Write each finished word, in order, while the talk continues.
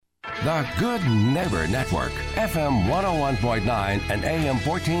The Good Neighbor Network, FM 101.9 and AM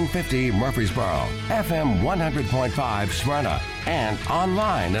 1450 Murfreesboro, FM 100.5 Smyrna, and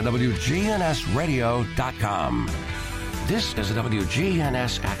online at WGNSradio.com. This is the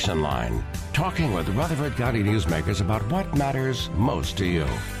WGNS Action Line, talking with Rutherford County newsmakers about what matters most to you.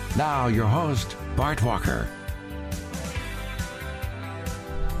 Now, your host, Bart Walker.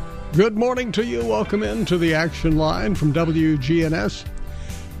 Good morning to you. Welcome into the Action Line from WGNS.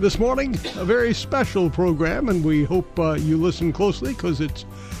 This morning, a very special program, and we hope you listen closely because it's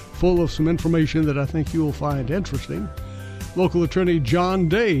full of some information that I think you will find interesting. Local attorney John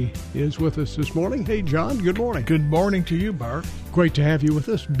Day is with us this morning. Hey, John, good morning. Good morning to you, Bart. Great to have you with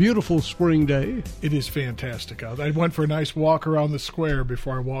us. Beautiful spring day. It is fantastic out. I went for a nice walk around the square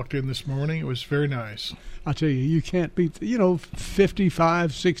before I walked in this morning. It was very nice. I tell you can't beat,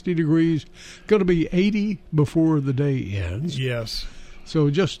 55, 60 degrees. Going to be 80 before the day ends. Yes.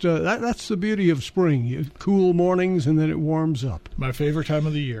 So just that's the beauty of spring. Cool mornings, and then it warms up. My favorite time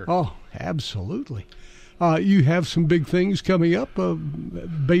of the year. Oh, absolutely. You have some big things coming up,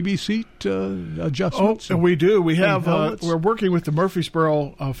 baby seat adjustments. Oh, we do. We have. We're working with the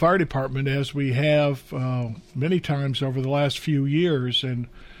Murfreesboro Fire Department, as we have many times over the last few years, and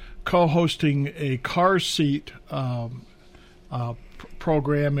co-hosting a car seat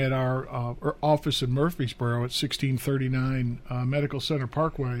program at our office in Murfreesboro at 1639 Medical Center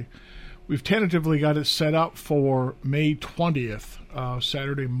Parkway. We've tentatively got it set up for May 20th,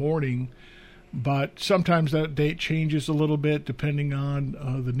 Saturday morning, but sometimes that date changes a little bit depending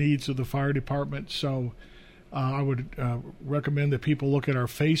on the needs of the fire department. So I would recommend that people look at our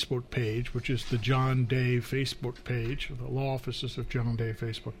Facebook page, which is the John Day Facebook page, the Law Offices of John Day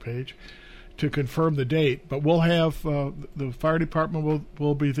Facebook page, to confirm the date. But we'll have the fire department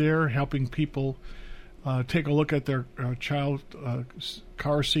will be there helping people take a look at their child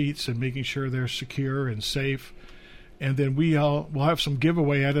car seats and making sure they're secure and safe. And then we'll have some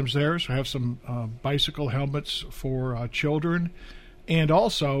giveaway items there. So we have some bicycle helmets for children, and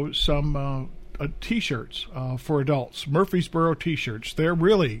also some T-shirts for adults. Murfreesboro T-shirts. They're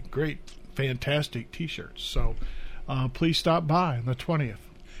really great, fantastic T-shirts. So please stop by on the 20th.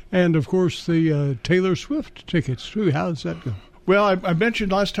 And, of course, the Taylor Swift tickets, too. How does that go? Well, I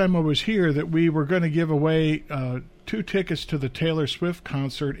mentioned last time I was here that we were going to give away 2 tickets to the Taylor Swift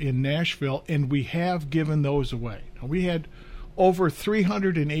concert in Nashville, and we have given those away. Now, we had over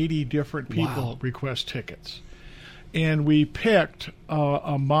 380 different people request tickets. And we picked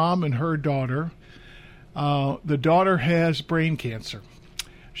a mom and her daughter. The daughter has brain cancer.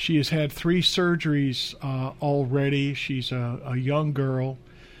 She has had 3 surgeries already. She's a young girl.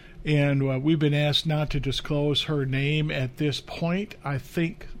 And we've been asked not to disclose her name at this point. I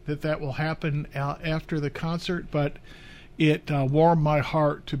think that will happen after the concert, but it warmed my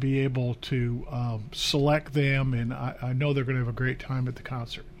heart to be able to select them, and I know they're going to have a great time at the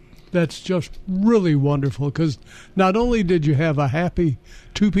concert. That's just really wonderful, because not only did you have a happy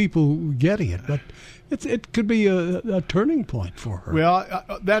 2 people getting it, but it could be a turning point for her. Well,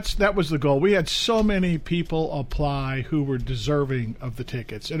 that was the goal. We had so many people apply who were deserving of the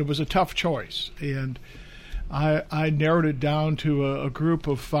tickets, and it was a tough choice. And I narrowed it down to a group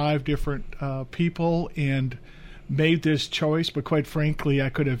of 5 different people and made this choice. But quite frankly, I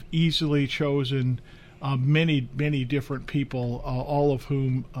could have easily chosen many, many different people, all of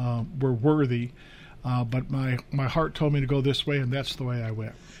whom were worthy. But my heart told me to go this way, and that's the way I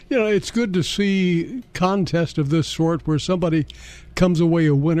went. It's good to see contests of this sort where somebody comes away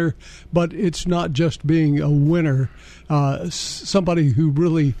a winner, but it's not just being a winner. Somebody who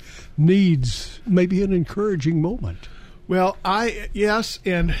really needs maybe an encouraging moment. Well, yes,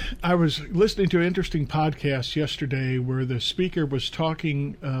 and I was listening to an interesting podcast yesterday where the speaker was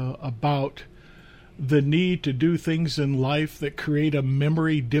talking about the need to do things in life that create a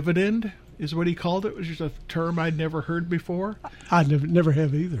memory dividend, is what he called it, which is a term I'd never heard before. I never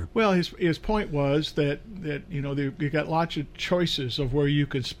have either. Well, his point was that you got lots of choices of where you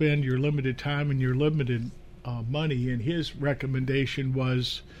could spend your limited time and your limited money, and his recommendation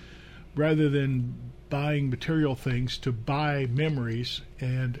was, rather than buying material things, to buy memories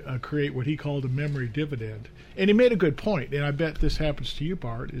and create what he called a memory dividend. And he made a good point, and I bet this happens to you,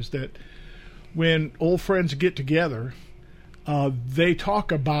 Bart, is that when old friends get together, they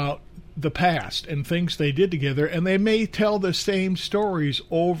talk about the past and things they did together, and they may tell the same stories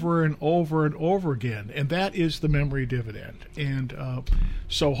over and over and over again, and that is the memory dividend. And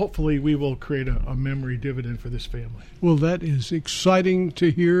so hopefully we will create a memory dividend for this family. Well, that is exciting to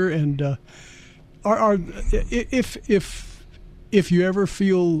hear. And if you ever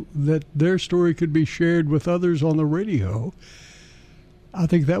feel that their story could be shared with others on the radio, I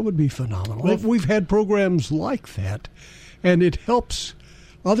think that would be phenomenal. Well, We've had programs like that, and it helps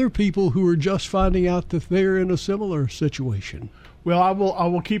other people who are just finding out that they're in a similar situation. Well, I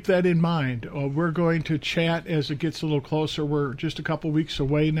will keep that in mind. We're going to chat as it gets a little closer. We're just a couple weeks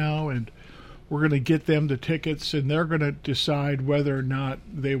away now, and we're going to get them the tickets, and they're going to decide whether or not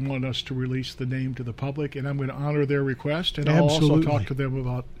they want us to release the name to the public, and I'm going to honor their request, and I'll also talk to them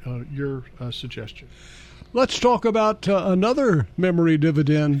about your suggestion. Let's talk about another memory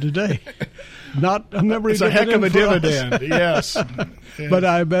dividend today. Not a memory dividend. It's a heck of a dividend, yes. But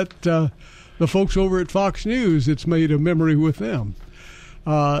I bet the folks over at Fox News, it's made a memory with them.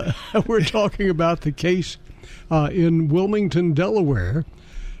 We're talking about the case in Wilmington, Delaware.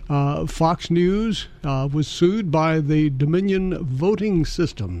 Fox News was sued by the Dominion Voting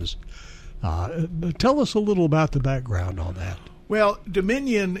Systems. Tell us a little about the background on that. Well,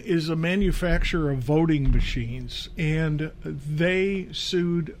 Dominion is a manufacturer of voting machines, and they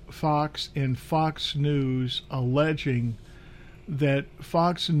sued Fox and Fox News, alleging that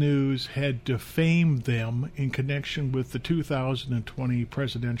Fox News had defamed them in connection with the 2020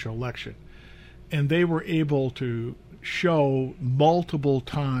 presidential election. And they were able to show multiple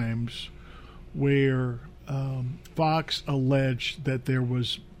times where Fox alleged that there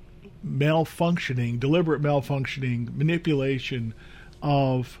was malfunctioning, deliberate malfunctioning, manipulation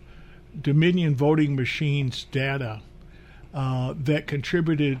of Dominion voting machines' data that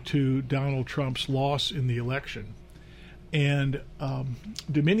contributed to Donald Trump's loss in the election. And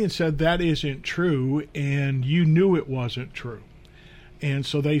Dominion said that isn't true, and you knew it wasn't true. And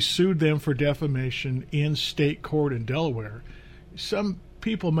so they sued them for defamation in state court in Delaware. Some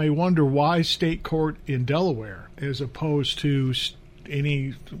people may wonder why state court in Delaware as opposed to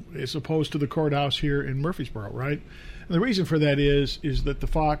the courthouse here in Murfreesboro, right? And the reason for that is that the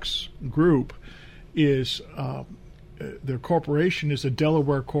Fox Group is their corporation is a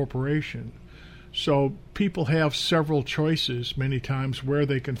Delaware corporation. So people have several choices many times where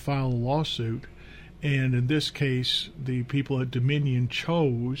they can file a lawsuit. And in this case, the people at Dominion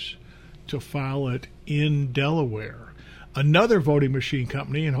chose to file it in Delaware. Another voting machine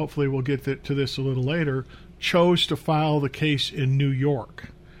company, and hopefully we'll get to this a little later, chose to file the case in New York.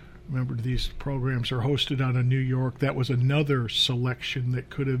 Remember, these programs are hosted out of New York. That was another selection that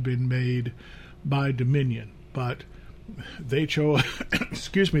could have been made by Dominion. But they chose,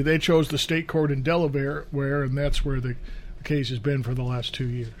 they chose the state court in Delaware, and that's where the case has been for the last 2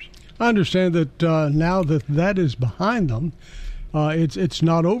 years. I understand that now that is behind them, it's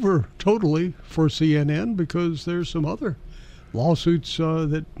not over totally for CNN because there's some other lawsuits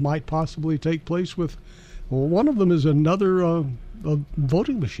that might possibly take place with. Well, one of them is another a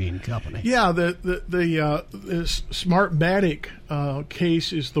voting machine company. Yeah, the Smartmatic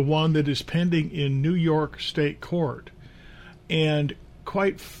case is the one that is pending in New York State Court, and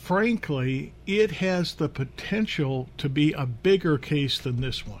quite frankly, it has the potential to be a bigger case than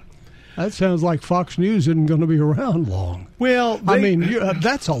this one. That sounds like Fox News isn't going to be around long. Well,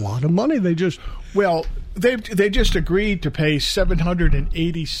 that's a lot of money. They just agreed to pay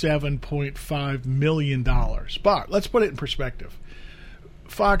 $787.5 million. But let's put it in perspective.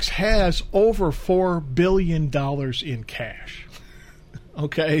 Fox has over $4 billion in cash.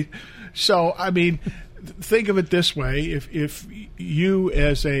 Okay? So, I mean, think of it this way. If you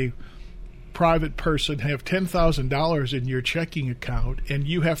as a private person have $10,000 in your checking account and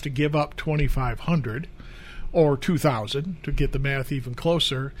you have to give up $2,500 or $2,000 to get the math even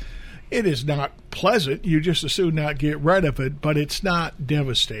closer, it is not pleasant. You just as soon not get rid of it, but it's not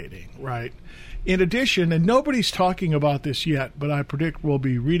devastating, right? In addition, and nobody's talking about this yet, but I predict we'll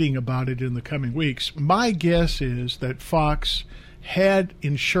be reading about it in the coming weeks, my guess is that Fox had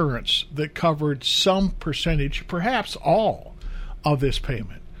insurance that covered some percentage, perhaps all, of this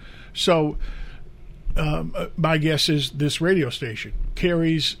payment. So my guess is this radio station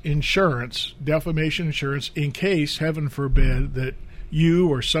carries insurance, defamation insurance, in case, heaven forbid, that you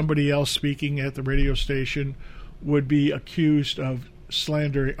or somebody else speaking at the radio station would be accused of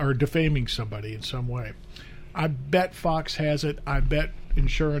slandering or defaming somebody in some way. I bet Fox has it. I bet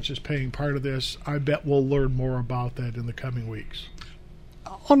insurance is paying part of this. I bet we'll learn more about that in the coming weeks.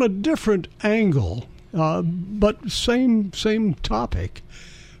 On a different angle, but same topic,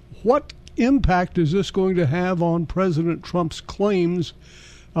 what impact is this going to have on President Trump's claims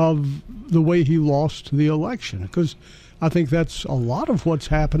of the way he lost the election? Because I think that's a lot of what's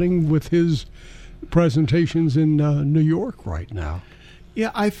happening with his presentations in New York right now. Yeah,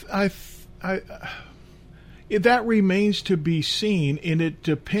 that remains to be seen, and it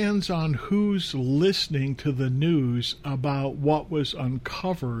depends on who's listening to the news about what was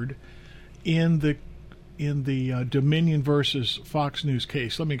uncovered in the in the Dominion versus Fox News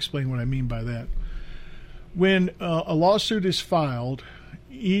case. Let me explain what I mean by that. When a lawsuit is filed,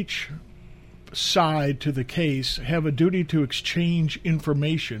 each side to the case have a duty to exchange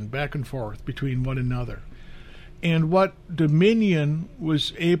information back and forth between one another. And what Dominion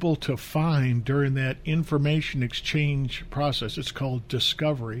was able to find during that information exchange process, it's called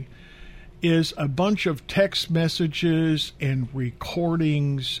discovery, is a bunch of text messages and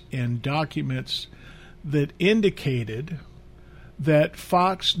recordings and documents that indicated that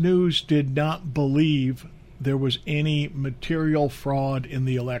Fox News did not believe there was any material fraud in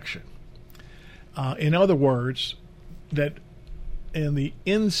the election. In other words, that in the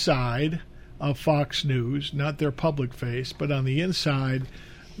inside of Fox News, not their public face, but on the inside,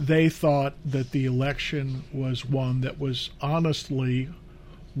 they thought that the election was one that was honestly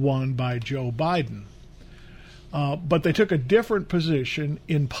won by Joe Biden. But they took a different position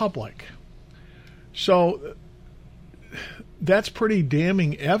in public. So that's pretty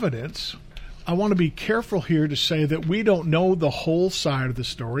damning evidence. I want to be careful here to say that we don't know the whole side of the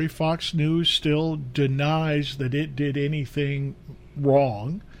story. Fox News still denies that it did anything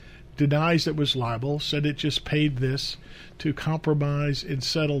wrong, denies it was liable, said it just paid this to compromise and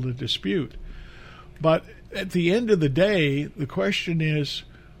settle the dispute. But at the end of the day, the question is,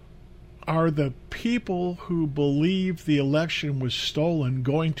 are the people who believe the election was stolen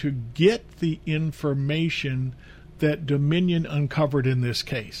going to get the information that Dominion uncovered in this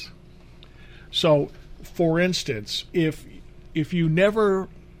case? So, for instance, if you never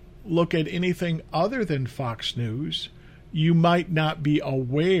look at anything other than Fox News, you might not be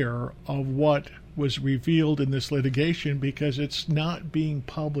aware of what was revealed in this litigation because it's not being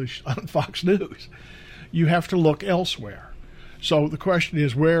published on Fox News. You have to look elsewhere. So the question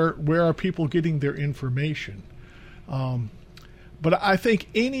is, where are people getting their information? But I think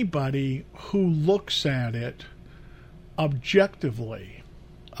anybody who looks at it objectively,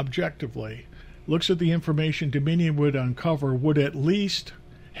 looks at the information Dominion would uncover, would at least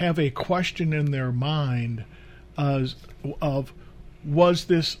have a question in their mind of was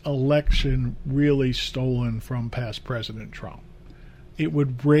this election really stolen from past President Trump? It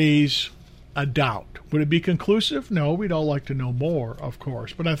would raise a doubt. Would it be conclusive? No, we'd all like to know more, of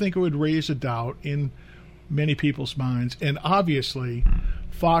course. But I think it would raise a doubt in many people's minds. And obviously,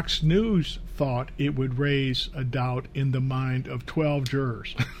 Fox News thought it would raise a doubt in the mind of 12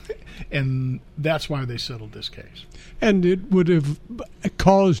 jurors. And that's why they settled this case. And it would have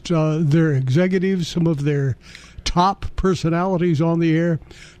caused their executives, some of their top personalities on the air,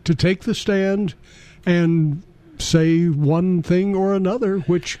 to take the stand and say one thing or another,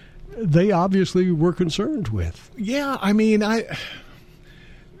 which they obviously were concerned with. Yeah, I mean,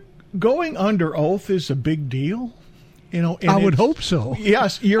 going under oath is a big deal. You know, and I would hope so.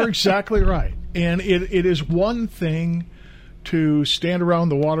 Yes, you're exactly right. And it is one thing to stand around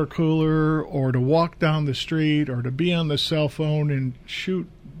the water cooler or to walk down the street or to be on the cell phone and shoot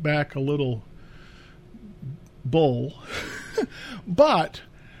back a little bull. But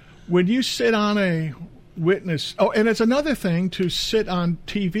when you sit on a witness, and it's another thing to sit on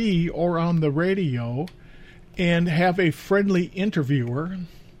TV or on the radio and have a friendly interviewer,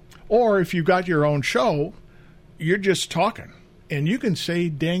 or if you've got your own show, you're just talking and you can say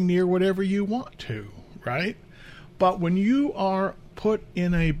dang near whatever you want to, right? But when you are put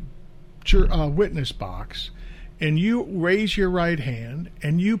in a witness box and you raise your right hand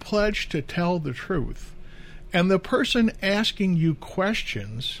and you pledge to tell the truth, and the person asking you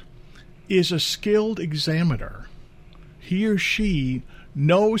questions is a skilled examiner, he or she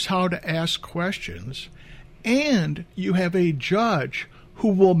knows how to ask questions, and you have a judge who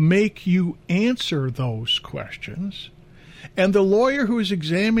will make you answer those questions, and the lawyer who is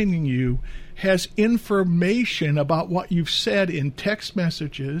examining you has information about what you've said in text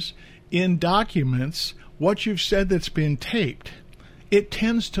messages, in documents, what you've said that's been taped, it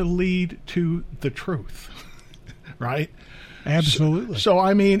tends to lead to the truth, right? Absolutely. So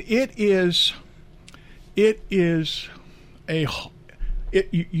I mean, you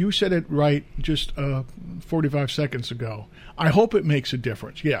said it right just 45 seconds ago. I hope it makes a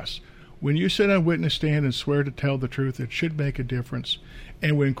difference. Yes. When you sit on a witness stand and swear to tell the truth, it should make a difference.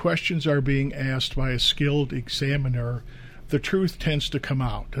 And when questions are being asked by a skilled examiner, the truth tends to come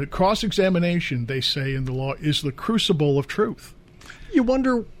out. Cross-examination, they say in the law, is the crucible of truth. You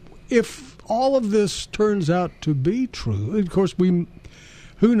wonder if all of this turns out to be true. Of course,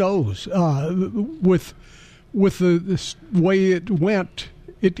 who knows? With this way it went,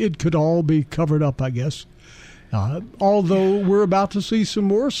 it could all be covered up, I guess. Although we're about to see some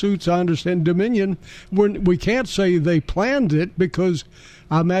more suits, I understand Dominion, we can't say they planned it because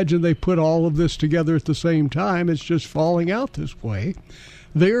I imagine they put all of this together at the same time. It's just falling out this way.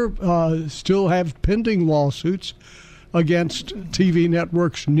 They still have pending lawsuits against TV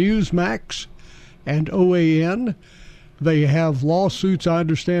networks Newsmax and OAN. They have lawsuits, I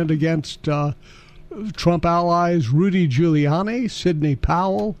understand, against Trump allies Rudy Giuliani, Sidney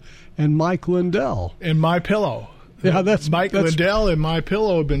Powell, and Mike Lindell. And MyPillow. Yeah, that's Mike Lindell and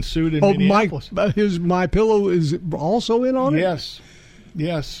MyPillow have been sued in Minneapolis. His MyPillow is also in on it?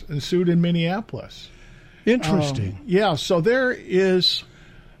 Yes, and sued in Minneapolis. Interesting. So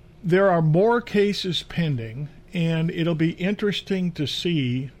there are more cases pending, and it'll be interesting to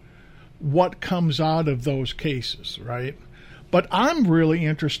see what comes out of those cases, right? But I'm really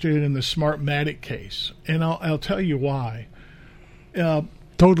interested in the Smartmatic case, and I'll tell you why.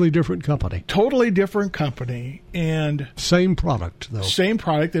 Totally different company. Totally different company, and same product, though. Same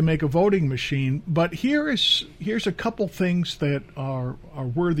product. They make a voting machine, but here's a couple things that are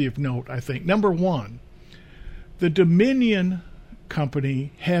worthy of note, I think. Number one, the Dominion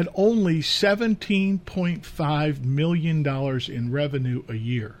company had only $17.5 million in revenue a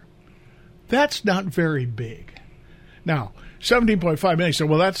year. That's not very big. Now, 17.5 million. So,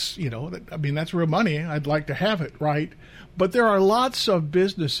 well, that's that's real money. I'd like to have it, right? But there are lots of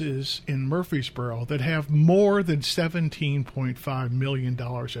businesses in Murfreesboro that have more than $17.5 million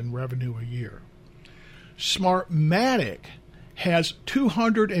in revenue a year. Smartmatic has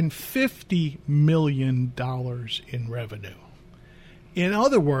 $250 million in revenue. In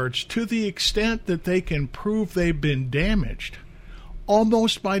other words, to the extent that they can prove they've been damaged,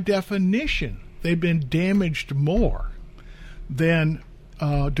 almost by definition, they've been damaged more than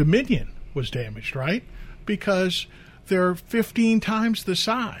Dominion was damaged, right? Because they're 15 times the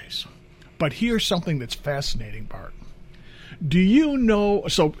size. But here's something that's fascinating, Bart. Do you know?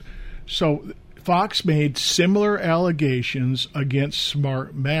 So Fox made similar allegations against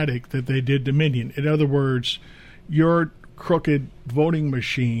Smartmatic that they did Dominion. In other words, your crooked voting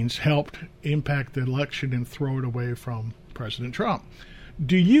machines helped impact the election and throw it away from President Trump.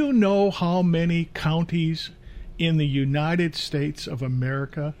 Do you know how many counties in the United States of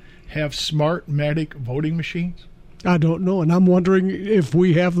America have Smartmatic voting machines? I don't know, and I'm wondering if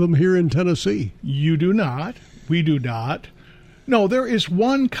we have them here in Tennessee. You do not. We do not. No, there is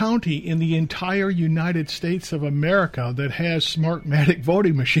one county in the entire United States of America that has Smartmatic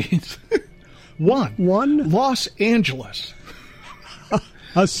voting machines. One? Los Angeles.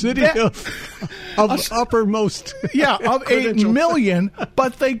 A city of uppermost. Yeah, of 8 million,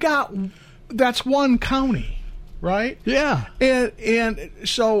 but that's one county, right? Yeah. And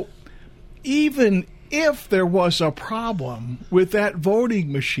so even if there was a problem with that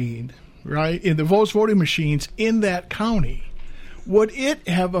voting machine, right, in those voting machines in that county, would it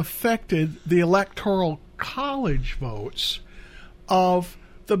have affected the electoral college votes of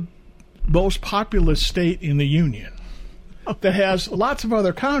the most populous state in the union that has lots of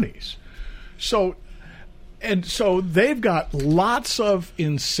other counties? So they've got lots of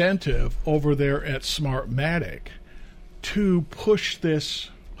incentive over there at Smartmatic to push this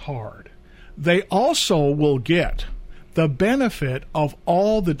hard. They also will get the benefit of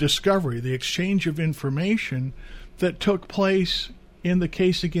all the discovery, the exchange of information that took place in the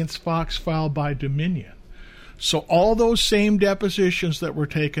case against Fox filed by Dominion. So all those same depositions that were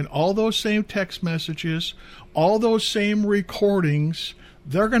taken, all those same text messages, all those same recordings,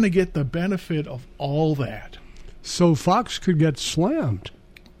 they're going to get the benefit of all that. So Fox could get slammed.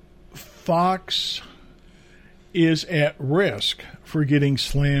 Fox is at risk for getting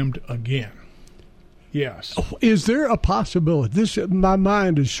slammed again. Yes. Is there a possibility? My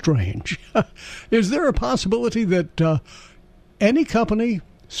mind is strange. Is there a possibility that any company,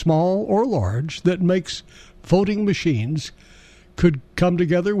 small or large, that makes voting machines could come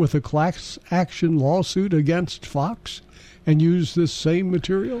together with a class action lawsuit against Fox and use this same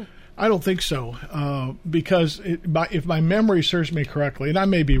material? I don't think so, because if my memory serves me correctly, and I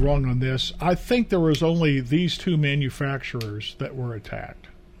may be wrong on this, I think there was only these two manufacturers that were attacked.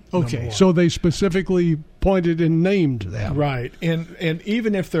 Okay, so they specifically pointed and named them. Right, and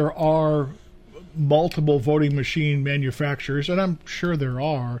even if there are multiple voting machine manufacturers, and I'm sure there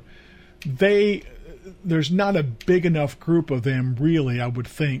are, there's not a big enough group of them, really, I would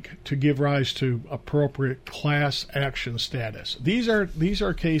think, to give rise to appropriate class action status. These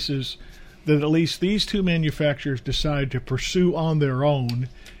are cases that at least these two manufacturers decide to pursue on their own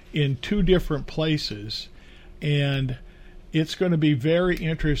in two different places, and it's going to be very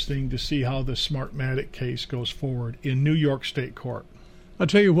interesting to see how the Smartmatic case goes forward in New York State Court. I'll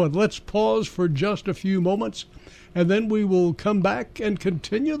tell you what, let's pause for just a few moments, and then we will come back and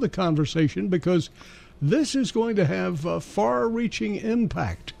continue the conversation because this is going to have a far-reaching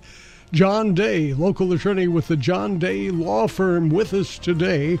impact. John Day, local attorney with the John Day Law Firm, with us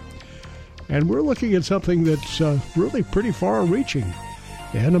today. And we're looking at something that's really pretty far-reaching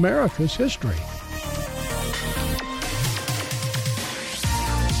in America's history.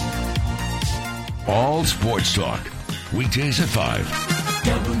 All sports talk, weekdays at 5.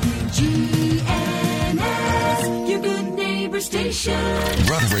 WGNS, your good neighbor station.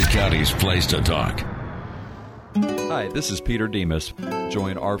 Rutherford County's place to talk. Hi, this is Peter Demas.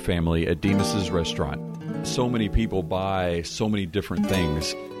 Join our family at Demas's Restaurant. So many people buy so many different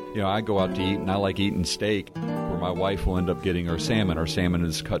things. You know, I go out to eat, and I like eating steak, where my wife will end up getting our salmon. Our salmon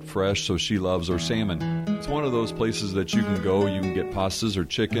is cut fresh, so she loves our salmon. It's one of those places that you can go, you can get pastas or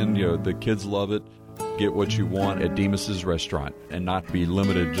chicken. You know, the kids love it. Get what you want at Demas's Restaurant and not be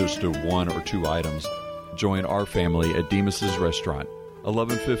limited just to one or two items. Join our family at Demas's Restaurant,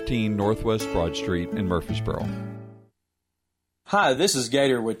 1115 Northwest Broad Street in Murfreesboro. Hi, this is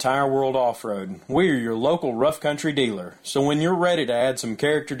Gator with Tire World Off-Road. We are your local rough country dealer. So when you're ready to add some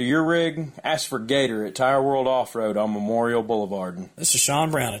character to your rig, ask for Gator at Tire World Off-Road on Memorial Boulevard. This is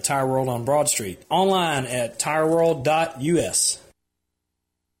Sean Brown at Tire World on Broad Street. Online at tireworld.us.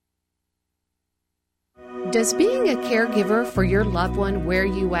 Does being a caregiver for your loved one wear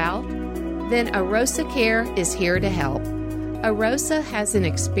you out? Then Arosa Care is here to help. Arosa has an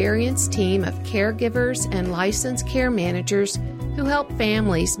experienced team of caregivers and licensed care managers who help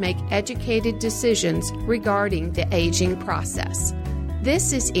families make educated decisions regarding the aging process.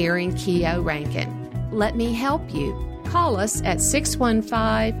 This is Erin Keogh Rankin. Let me help you. Call us at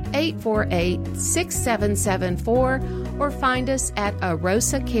 615-848-6774 or find us at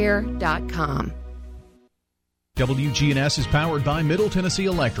arosacare.com. WGNS is powered by Middle Tennessee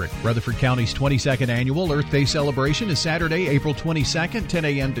Electric. Rutherford County's 22nd annual Earth Day celebration is Saturday, April 22nd, 10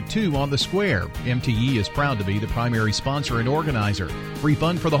 a.m. to 2 on the Square. MTE is proud to be the primary sponsor and organizer. Free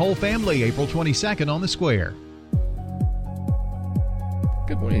fun for the whole family, April 22nd on the Square.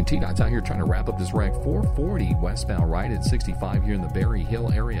 Good morning, T-Dot's out here trying to wrap up this wreck. 440 westbound right at 65 here in the Berry Hill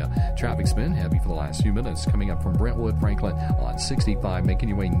area. Traffic's been heavy for the last few minutes coming up from Brentwood, Franklin on 65, making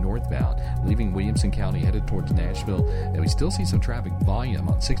your way northbound, leaving Williamson County headed towards Nashville. And we still see some traffic volume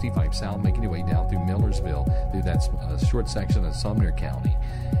on 65 south, making your way down through Millersville, through that short section of Sumner County.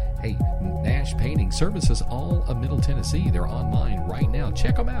 Hey, Nash Painting services all of Middle Tennessee. They're online right now.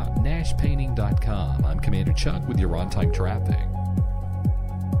 Check them out, nashpainting.com. I'm Commander Chuck with your on-time traffic.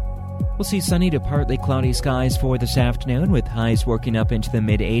 We'll see sunny to partly cloudy skies for this afternoon with highs working up into the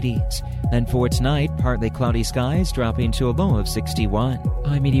mid-80s. Then for tonight, partly cloudy skies dropping to a low of 61.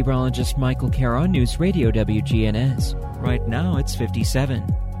 I'm meteorologist Michael Caron, News Radio WGNS. Right now it's 57.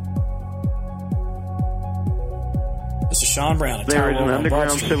 This is Sean Brown at Tire World on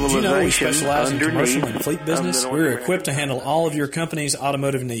Broad Street. Did you know we specialize in commercial and fleet business? We're equipped to handle all of your company's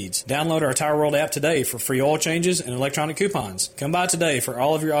automotive needs. Download our Tire World app today for free oil changes and electronic coupons. Come by today for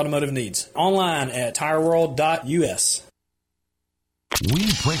all of your automotive needs. Online at tireworld.us. We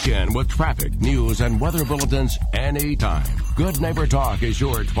break in with traffic, news, and weather bulletins anytime. Good Neighbor Talk is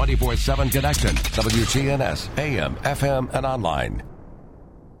your 24/7 connection. WGNS, AM, FM, and online.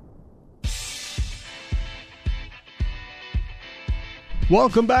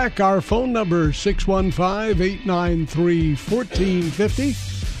 Welcome back. Our phone number 615-893-1450.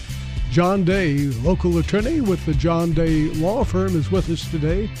 John Day, local attorney with the John Day Law Firm, is with us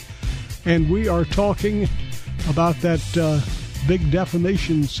today. And we are talking about that big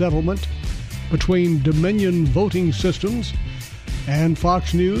defamation settlement between Dominion Voting Systems and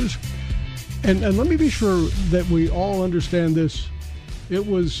Fox News. And let me be sure that we all understand this. It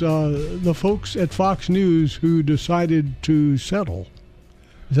was the folks at Fox News who decided to settle.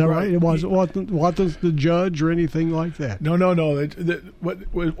 Is that right? It wasn't the judge or anything like that. No.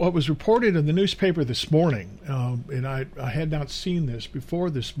 What was reported in the newspaper this morning, and I had not seen this before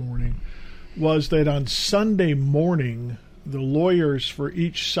this morning, was that on Sunday morning, the lawyers for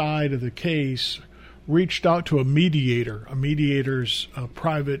each side of the case reached out to a mediator. A mediator's a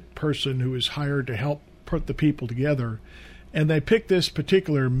private person who is hired to help put the people together. And they picked this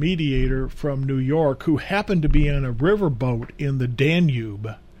particular mediator from New York who happened to be on a riverboat in the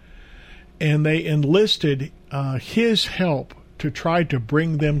Danube. And they enlisted his help to try to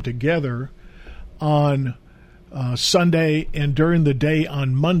bring them together on Sunday and during the day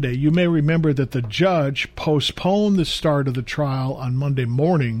on Monday. You may remember that the judge postponed the start of the trial on Monday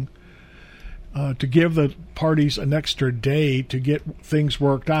morning to give the parties an extra day to get things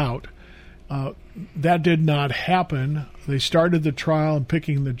worked out. That did not happen. They started the trial and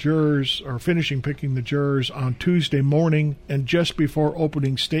finishing picking the jurors on Tuesday morning, and just before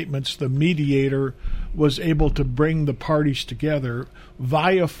opening statements, the mediator was able to bring the parties together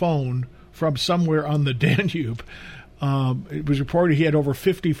via phone from somewhere on the Danube. It was reported he had over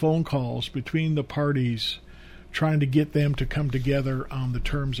 50 phone calls between the parties trying to get them to come together on the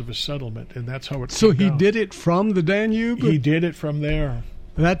terms of a settlement, and that's how it So he out. did it from the Danube? He did it from there.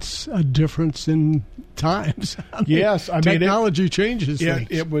 That's a difference in times. Yes. Technology changes things.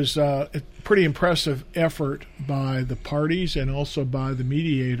 It was a pretty impressive effort by the parties and also by the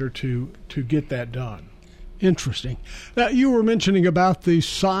mediator to get that done. Interesting. Now, you were mentioning about the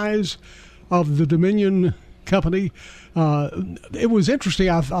size of the Dominion company. It was interesting.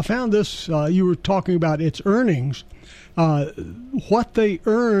 I found this. You were talking about its earnings. What they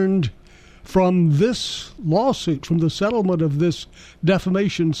earned from this lawsuit, from the settlement of this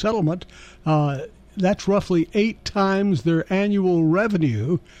defamation settlement, that's roughly 8 times their annual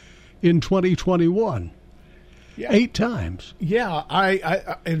revenue in 2021. Yeah. 8 times. Yeah,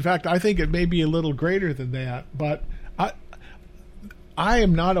 I in fact, I think it may be a little greater than that, but I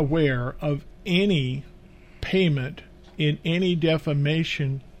am not aware of any payment in any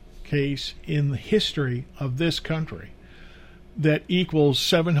defamation case in the history of this country that equals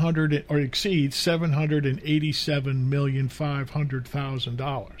 $700 or exceeds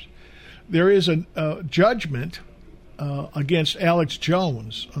 $787,500,000. There is a judgment against Alex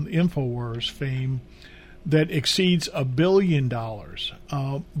Jones on the InfoWars fame that exceeds $1 billion,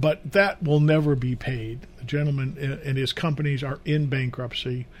 but that will never be paid. The gentleman and his companies are in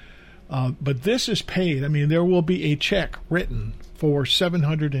bankruptcy. But this is paid. I mean, there will be a check written for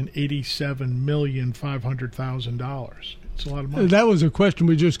 $787,500,000. It's a lot of money. That was a question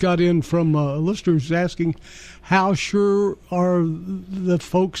we just got in from listeners asking, how sure are the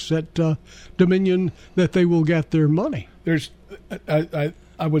folks at Dominion that they will get their money? I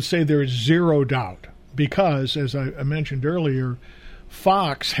would say there is zero doubt because, as I mentioned earlier,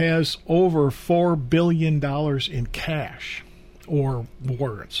 Fox has over $4 billion in cash or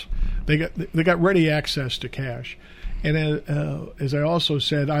warrants. They got ready access to cash. And as I also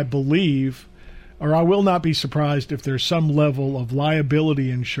said, I believe, or I will not be surprised if there's some level of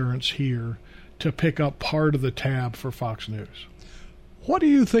liability insurance here to pick up part of the tab for Fox News. What do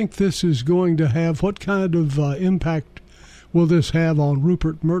you think this is going to have? What kind of impact will this have on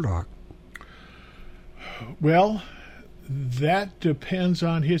Rupert Murdoch? Well, that depends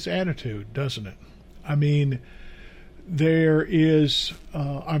on his attitude, doesn't it? I mean, there is,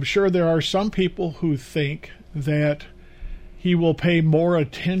 I'm sure there are some people who think that he will pay more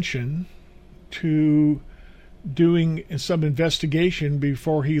attention to doing some investigation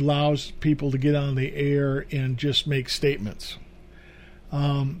before he allows people to get on the air and just make statements.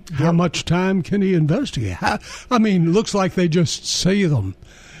 How much time can he investigate? I mean, looks like they just say them,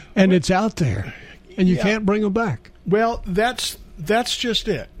 and it's out there, and you can't bring them back. Well, that's just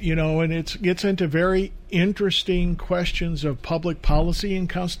it, and it gets into very interesting questions of public policy and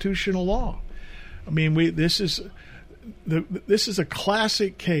constitutional law. I mean, this is a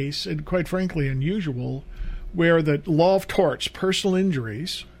classic case, and quite frankly unusual, where the law of torts, personal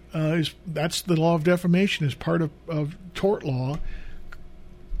injuries, that's the law of defamation as part of tort law,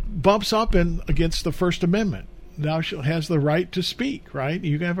 bumps up against the First Amendment. Thou has the right to speak, right?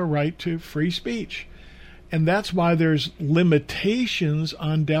 You have a right to free speech. And that's why there's limitations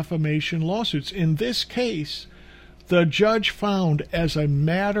on defamation lawsuits. In this case, the judge found as a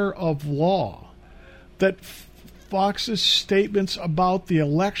matter of law that Fox's statements about the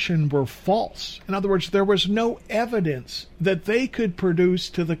election were false. In other words, there was no evidence that they could produce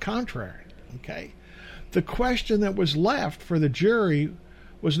to the contrary. Okay? The question that was left for the jury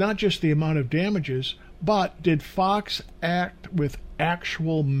was not just the amount of damages, but did Fox act with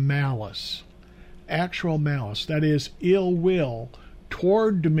actual malice? Actual malice, that is, ill will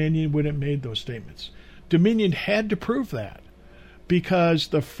toward Dominion when it made those statements. Dominion had to prove that because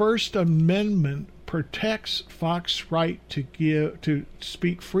the First Amendment protects Fox's right to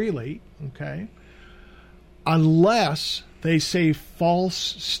speak freely, okay, unless they say false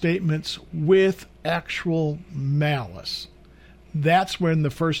statements with actual malice. That's when the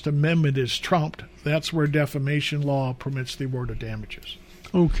First Amendment is trumped. That's where defamation law permits the award of damages.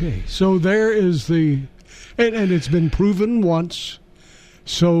 Okay, so there is and it's been proven once,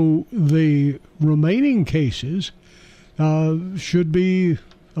 so the remaining cases should be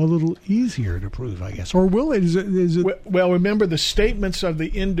a little easier to prove, I guess. Or will it? Is it? Well, remember, the statements of the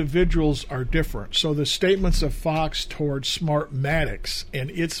individuals are different. So the statements of Fox towards Smartmatics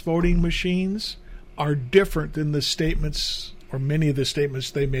and its voting machines are different than the statements or many of the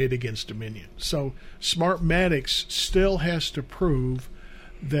statements they made against Dominion. So Smartmatics still has to prove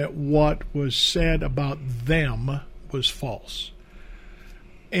that what was said about them was false.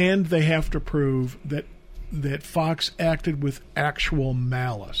 And they have to prove that Fox acted with actual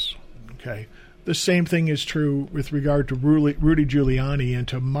malice. Okay. The same thing is true with regard to Rudy Giuliani and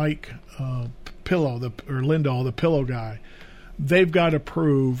to Mike Lindahl, the pillow guy. They've got to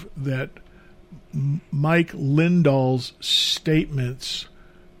prove that Mike Lindahl's statements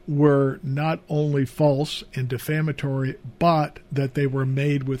were not only false and defamatory, but that they were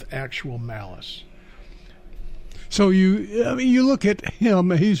made with actual malice. So you look at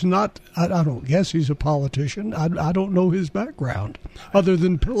him, he's not, I don't guess he's a politician. I don't know his background other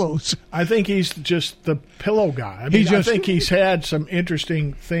than pillows. I think he's just the pillow guy. I think he's had some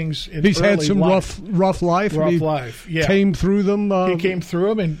interesting things in He's had some life. rough life. Rough life, yeah. Came through them. He came through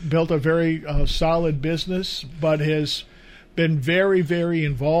them and built a very solid business, but has been very, very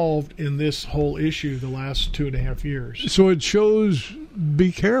involved in this whole issue the last 2.5 years. So it shows,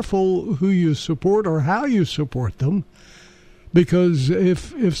 be careful who you support or how you support them, because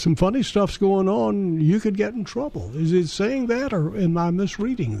if some funny stuff's going on, you could get in trouble. Is it saying that, or am I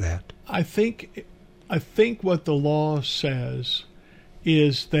misreading that? I think what the law says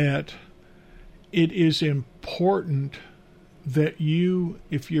is that it is important that you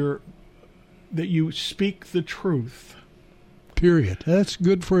speak the truth. Period. That's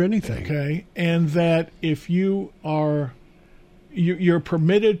good for anything. Okay, and that if you're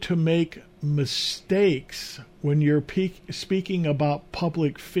permitted to make mistakes when you're speaking about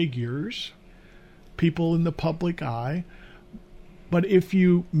public figures, people in the public eye, but if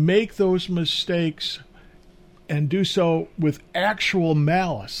you make those mistakes and do so with actual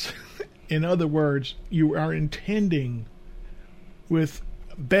malice, in other words, you are intending with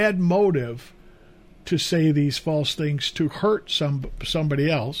bad motive to say these false things to hurt somebody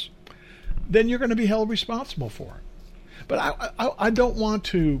else, then you're going to be held responsible for it. But I don't want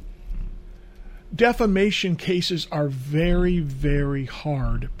to. Defamation cases are very, very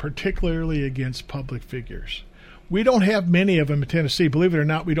hard, particularly against public figures. We don't have many of them in Tennessee. Believe it or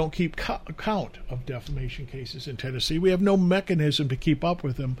not, we don't keep count of defamation cases in Tennessee. We have no mechanism to keep up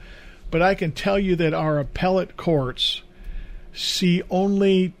with them. But I can tell you that our appellate courts see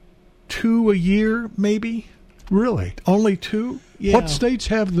only 2 a year, maybe. Really? Only 2? Yeah. What states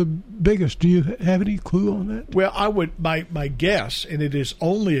have the biggest? Do you have any clue on that? Well, my guess, and it is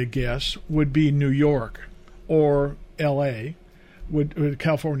only a guess, would be New York or L.A.,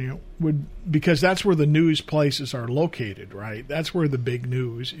 California, because that's where the news places are located, right? That's where the big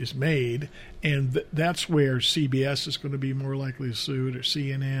news is made, and that's where CBS is going to be more likely to sue, or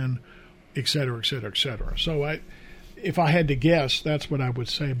CNN, et cetera, et cetera, et cetera. So if I had to guess, that's what I would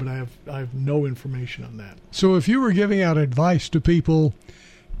say, but I have no information on that. So if you were giving out advice to people,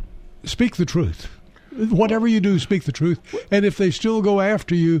 speak the truth. Whatever you do, speak the truth. And if they still go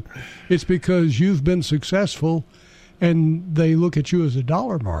after you, it's because you've been successful and they look at you as a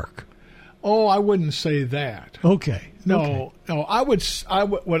dollar mark. Oh, I wouldn't say that. Okay. No.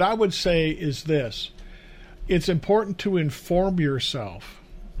 What I would say is this. It's important to inform yourself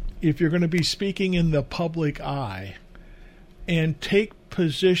if you're going to be speaking in the public eye, and take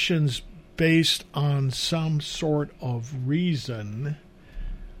positions based on some sort of reason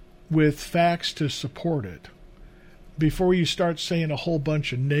with facts to support it before you start saying a whole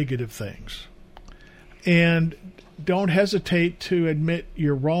bunch of negative things. And don't hesitate to admit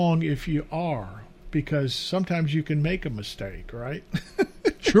you're wrong if you are, because sometimes you can make a mistake, right?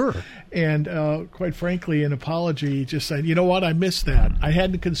 Sure. And quite frankly, an apology, just saying, you know what, I missed that. I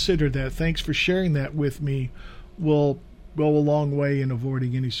hadn't considered that. Thanks for sharing that with me. Will go a long way in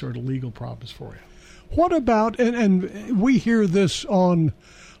avoiding any sort of legal problems for you. What about, and we hear this on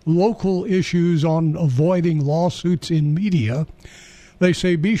local issues on avoiding lawsuits in media, they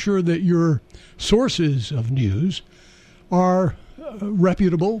say be sure that your sources of news are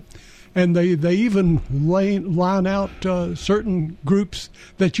reputable, and they even line out certain groups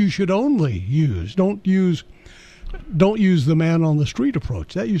that you should only use. Don't use the man on the street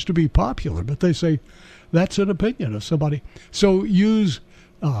approach. That used to be popular, but they say that's an opinion of somebody. So use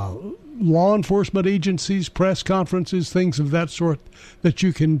law enforcement agencies, press conferences, things of that sort, that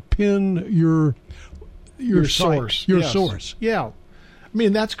you can pin your source. Source. Yeah. I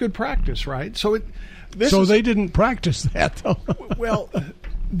mean, that's good practice, right? So they didn't practice that, though. Well,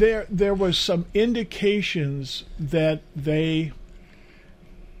 there was some indications that they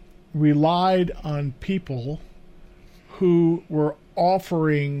relied on people who were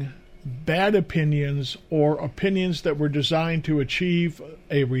offering bad opinions or opinions that were designed to achieve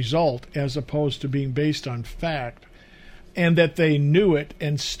a result as opposed to being based on fact. and that they knew it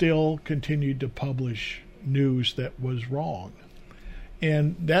and still continued to publish news that was wrong.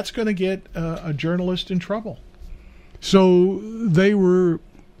 And that's going to get a journalist in trouble. So they were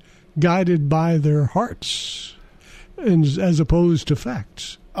guided by their hearts as opposed to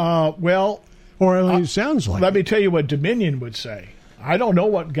facts. Well... Or at least it sounds like Let me tell you what Dominion would say. I don't know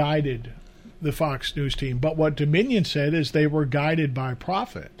what guided the Fox News team, but what Dominion said is they were guided by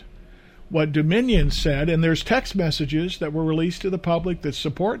profit. What Dominion said, and there's text messages that were released to the public that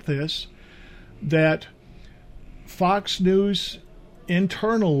support this, that Fox News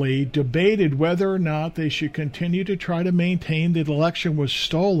internally debated whether or not they should continue to try to maintain that the election was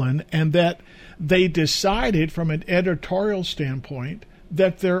stolen, and that they decided from an editorial standpoint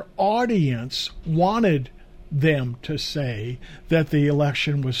that their audience wanted them to say that the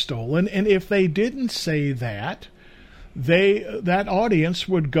election was stolen. And if they didn't say that, that audience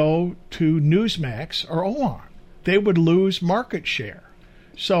would go to Newsmax or OAN. They would lose market share.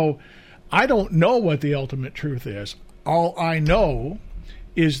 So I don't know what the ultimate truth is. All I know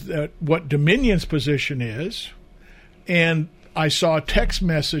is that what Dominion's position is, and I saw text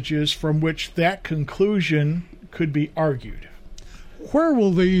messages from which that conclusion could be argued. Where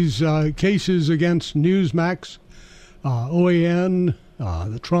will these cases against Newsmax, OAN,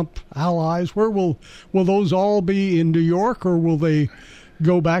 the Trump allies, where will those all be in New York, or will they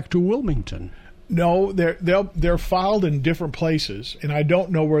go back to Wilmington? No, they're filed in different places, and I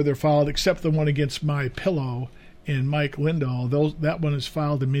don't know where they're filed except the one against MyPillow and Mike Lindahl. That one is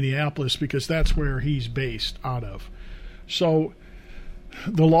filed in Minneapolis because that's where he's based out of. So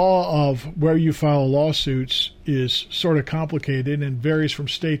the law of where you file lawsuits is sort of complicated and varies from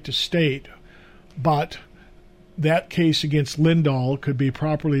state to state, but that case against Lindahl could be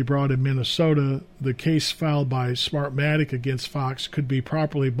properly brought in Minnesota. The case filed by Smartmatic against Fox could be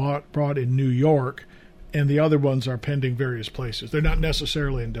properly brought in New York, and the other ones are pending various places. They're not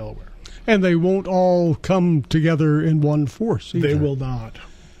necessarily in Delaware. And they won't all come together in one force either. They will not.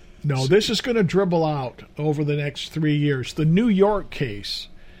 No, this is going to dribble out over the next 3 years. The New York case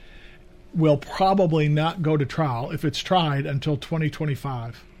will probably not go to trial, if it's tried, until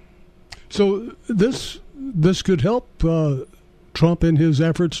 2025. So this could help Trump in his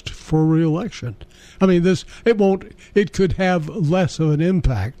efforts for re-election. I mean, it could have less of an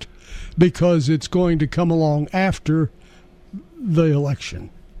impact because it's going to come along after the election.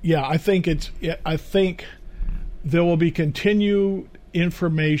 Yeah, I think there will be continued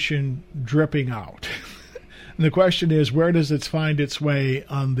information dripping out. And the question is, where does it find its way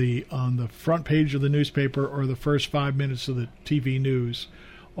on the front page of the newspaper or the first 5 minutes of the TV news,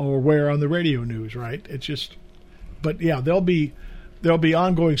 or where on the radio news, right? It's just, but yeah, there'll be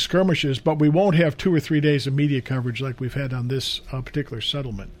ongoing skirmishes, but we won't have 2 or 3 days of media coverage like we've had on this particular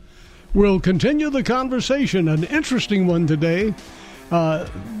settlement. We'll continue the conversation, an interesting one today.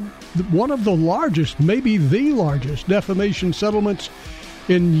 One of the largest, maybe the largest, defamation settlements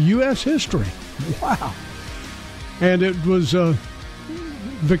in U.S. history. Wow. And it was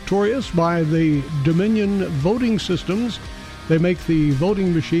victorious by the Dominion voting systems. They make the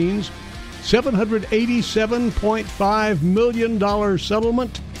voting machines. $787.5 million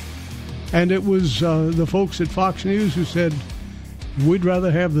settlement. And it was the folks at Fox News who said, we'd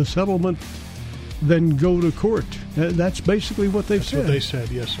rather have the settlement than go to court. That's basically what they've said. That's what they said,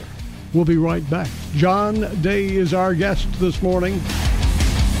 yes, sir. We'll be right back. John Day is our guest this morning.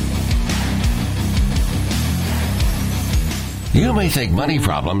 You may think money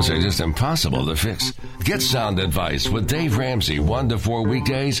problems are just impossible to fix. Get sound advice with Dave Ramsey 1 to 4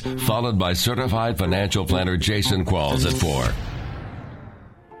 weekdays, followed by certified financial planner Jason Qualls at 4.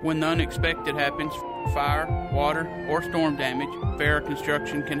 When the unexpected happens, fire, water, or storm damage, Farrah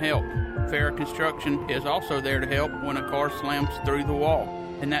Construction can help. Farrah Construction is also there to help when a car slams through the wall,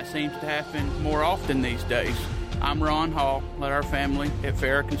 and that seems to happen more often these days. I'm Ron Hall. Let our family at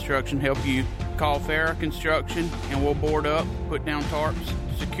Farrah Construction help you. Call Farrah Construction and we'll board up, put down tarps,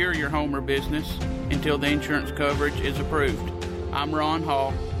 secure your home or business until the insurance coverage is approved. I'm Ron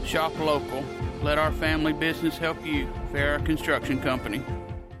Hall. Shop local. Let our family business help you. Farrah Construction Company.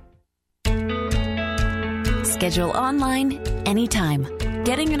 Schedule online, anytime.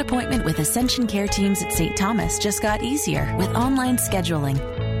 Getting an appointment with Ascension Care Teams at St. Thomas just got easier with online scheduling.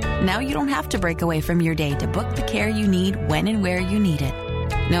 Now you don't have to break away from your day to book the care you need when and where you need it.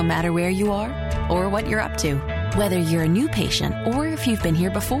 No matter where you are or what you're up to, whether you're a new patient or if you've been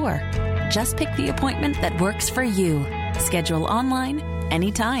here before, just pick the appointment that works for you. Schedule online,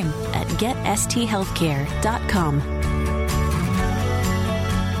 anytime at getsthealthcare.com.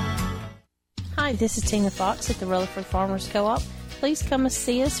 Hi, this is Tina Fox at the Rutherford Farmers Co-op. Please come and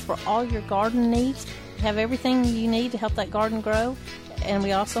see us for all your garden needs. have everything you need to help that garden grow, and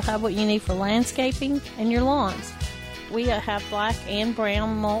we also have what you need for landscaping and your lawns. We have black and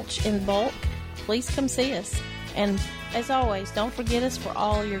brown mulch in bulk. Please come see us. And as always, don't forget us for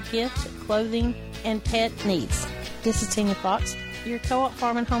all your gift, clothing, and pet needs. This is Tina Fox. Your Co-op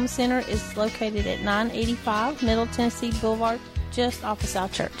Farm and Home Center is located at 985 Middle Tennessee Boulevard, just off of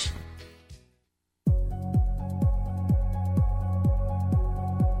South Church.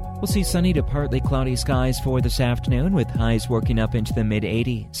 We'll see sunny to partly cloudy skies for this afternoon with highs working up into the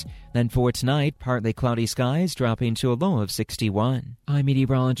mid-80s. Then for tonight, partly cloudy skies dropping to a low of 61. I'm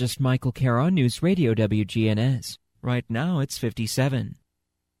meteorologist Michael Carr, News Radio WGNS. Right now it's 57.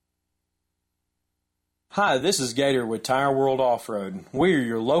 Hi, this is Gator with Tire World Off-Road. We are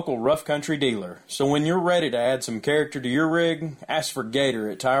your local rough country dealer. So when you're ready to add some character to your rig, ask for Gator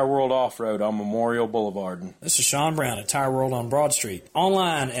at Tire World Off-Road on Memorial Boulevard. This is Sean Brown at Tire World on Broad Street.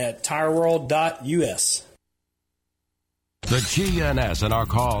 Online at tireworld.us. The GNS in our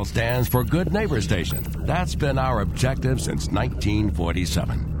call stands for Good Neighbor Station. That's been our objective since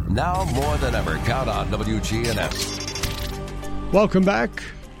 1947. Now more than ever, count on WGNS. Welcome back.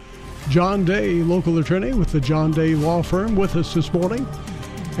 John Day, local attorney with the John Day Law Firm, with us this morning.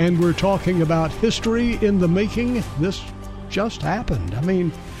 And we're talking about history in the making. This just happened. I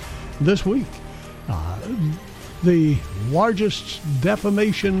mean, this week. The largest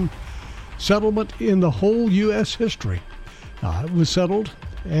defamation settlement in the whole U.S. history. It was settled,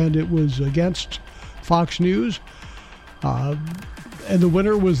 and it was against Fox News. And the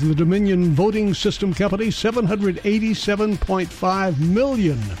winner was the Dominion Voting System Company, $787.5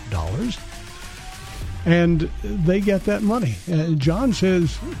 million. And they get that money. And John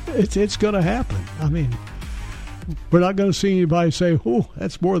says it's going to happen. I mean, we're not going to see anybody say, oh,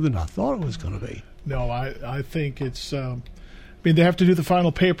 that's more than I thought it was going to be. No, I think it's... I mean, they have to do the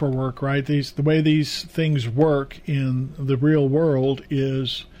final paperwork, right? The way these things work in the real world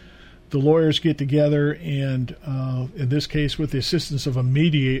is the lawyers get together and, in this case, with the assistance of a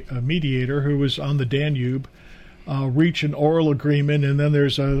mediator who was on the Danube, reach an oral agreement, and then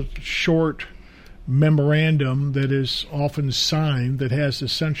there's a short memorandum that is often signed that has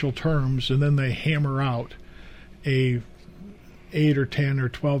essential terms, and then they hammer out a 8 or 10 or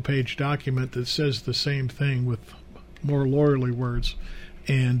 12-page document that says the same thing with more lawyerly words,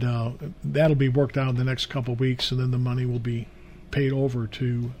 and that'll be worked out in the next couple of weeks, and then the money will be paid over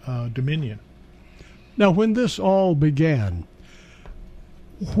to Dominion. Now, when this all began,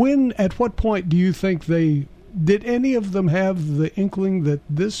 at what point do you think did any of them have the inkling that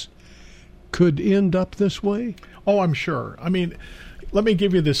this could end up this way? Oh, I'm sure. I mean, let me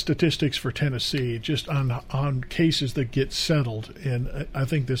give you the statistics for Tennessee, just on cases that get settled, and I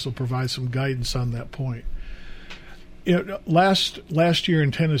think this will provide some guidance on that point. Last year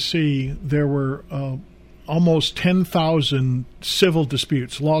in Tennessee, there were almost 10,000 civil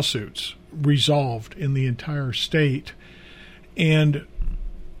disputes, lawsuits, resolved in the entire state, and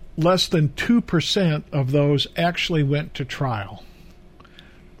less than 2% of those actually went to trial.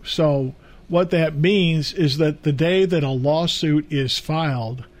 So what that means is that the day that a lawsuit is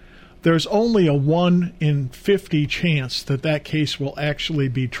filed, there's only a 1 in 50 chance that that case will actually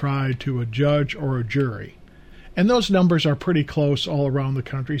be tried to a judge or a jury. And those numbers are pretty close all around the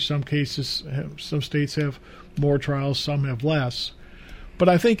country. Some states have more trials, some have less. But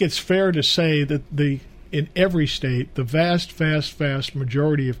I think it's fair to say that in every state, the vast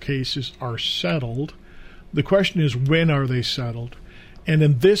majority of cases are settled. The question is, when are they settled? And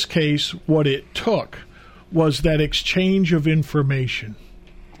in this case, what it took was that exchange of information.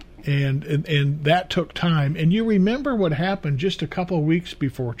 And that took time. And you remember what happened just a couple of weeks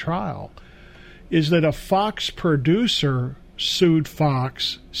before trial, is that a Fox producer sued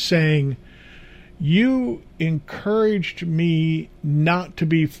Fox saying, you encouraged me not to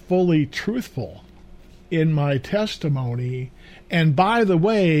be fully truthful in my testimony, and by the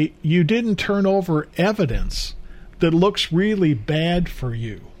way, you didn't turn over evidence that looks really bad for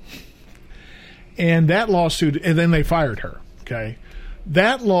you. And that lawsuit, and then they fired her, okay?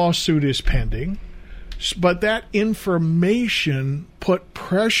 That lawsuit is pending, but that information put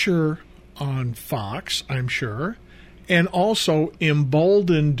pressure on Fox, I'm sure, and also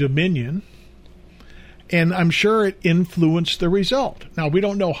emboldened Dominion, and I'm sure it influenced the result. Now, we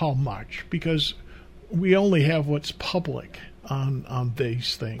don't know how much, because we only have what's public on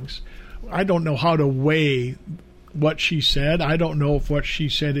these things. I don't know how to weigh what she said. I don't know if what she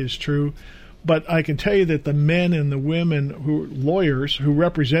said is true, but I can tell you that the men and the women lawyers who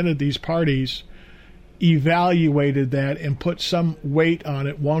represented these parties evaluated that and put some weight on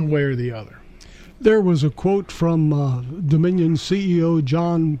it one way or the other. There was a quote from Dominion CEO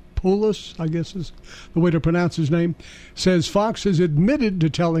John Poulos, I guess is the way to pronounce his name, says Fox has admitted to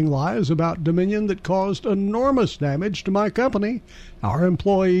telling lies about Dominion that caused enormous damage to my company, our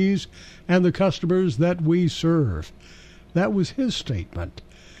employees, and the customers that we serve. That was his statement.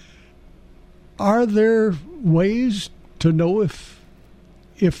 Are there ways to know if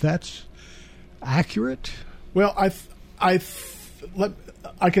that's accurate? Well, I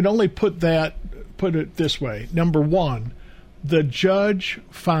can only put it this way. Number one, the judge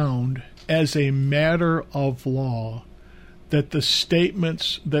found as a matter of law that the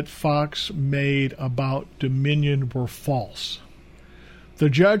statements that Fox made about Dominion were false. The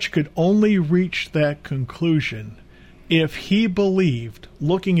judge could only reach that conclusion if he believed,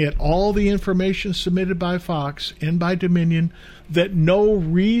 looking at all the information submitted by Fox and by Dominion, that no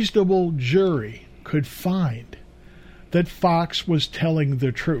reasonable jury could find that Fox was telling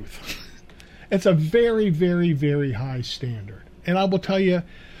the truth. It's a very, very, very high standard. And I will tell you,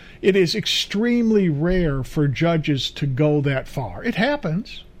 it is extremely rare for judges to go that far. It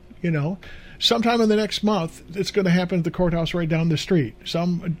happens, Sometime in the next month, it's going to happen at the courthouse right down the street.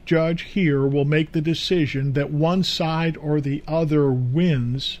 Some judge here will make the decision that one side or the other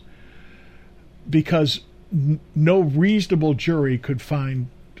wins because no reasonable jury could find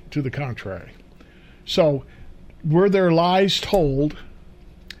to the contrary. So, were there lies told?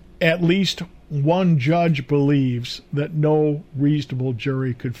 At least one judge believes that no reasonable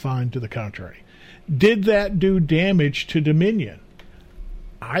jury could find to the contrary. Did that do damage to Dominion?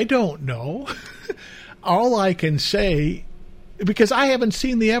 I don't know. All I can say, because I haven't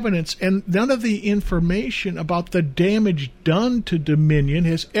seen the evidence, and none of the information about the damage done to Dominion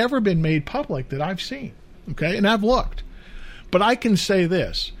has ever been made public that I've seen. Okay, and I've looked. But I can say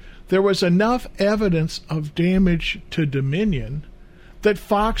this. There was enough evidence of damage to Dominion that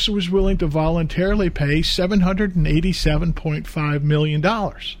Fox was willing to voluntarily pay $787.5 million.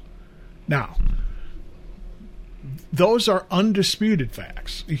 Now, those are undisputed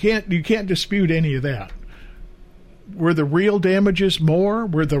facts. You can't dispute any of that. Were the real damages more?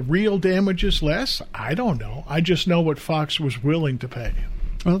 Were the real damages less? I don't know. I just know what Fox was willing to pay.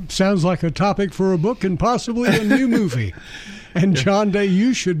 Well, sounds like a topic for a book and possibly a new movie. And John Day,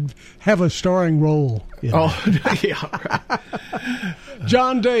 you should have a starring role. Yeah.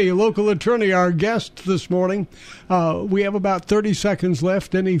 John Day, local attorney, our guest this morning. We have about 30 seconds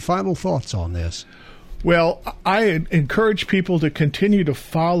left. Any final thoughts on this? Well, I encourage people to continue to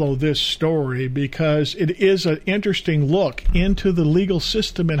follow this story because it is an interesting look into the legal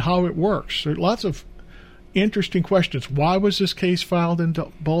system and how it works. There are lots of interesting questions. Why was this case filed in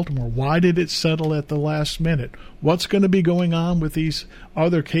Baltimore? Why did it settle at the last minute? What's going to be going on with these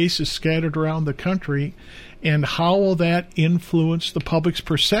other cases scattered around the country? And how will that influence the public's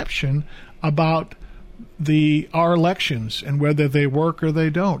perception about our elections and whether they work or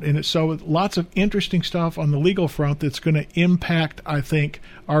they don't? And so lots of interesting stuff on the legal front that's going to impact, I think,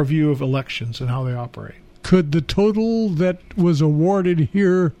 our view of elections and how they operate. Could the total that was awarded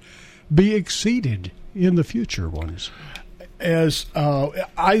here be exceeded in the future ones?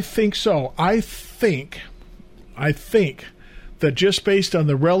 I think so. I think that just based on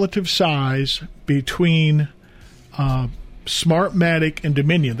the relative size between Smartmatic and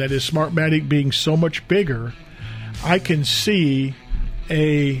Dominion, that is Smartmatic being so much bigger, I can see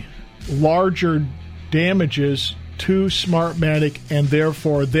a larger damages to Smartmatic and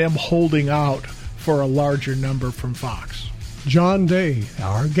therefore them holding out for a larger number from Fox. John Day,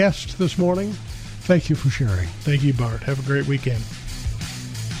 our guest this morning, thank you for sharing. Thank you, Bart. Have a great weekend.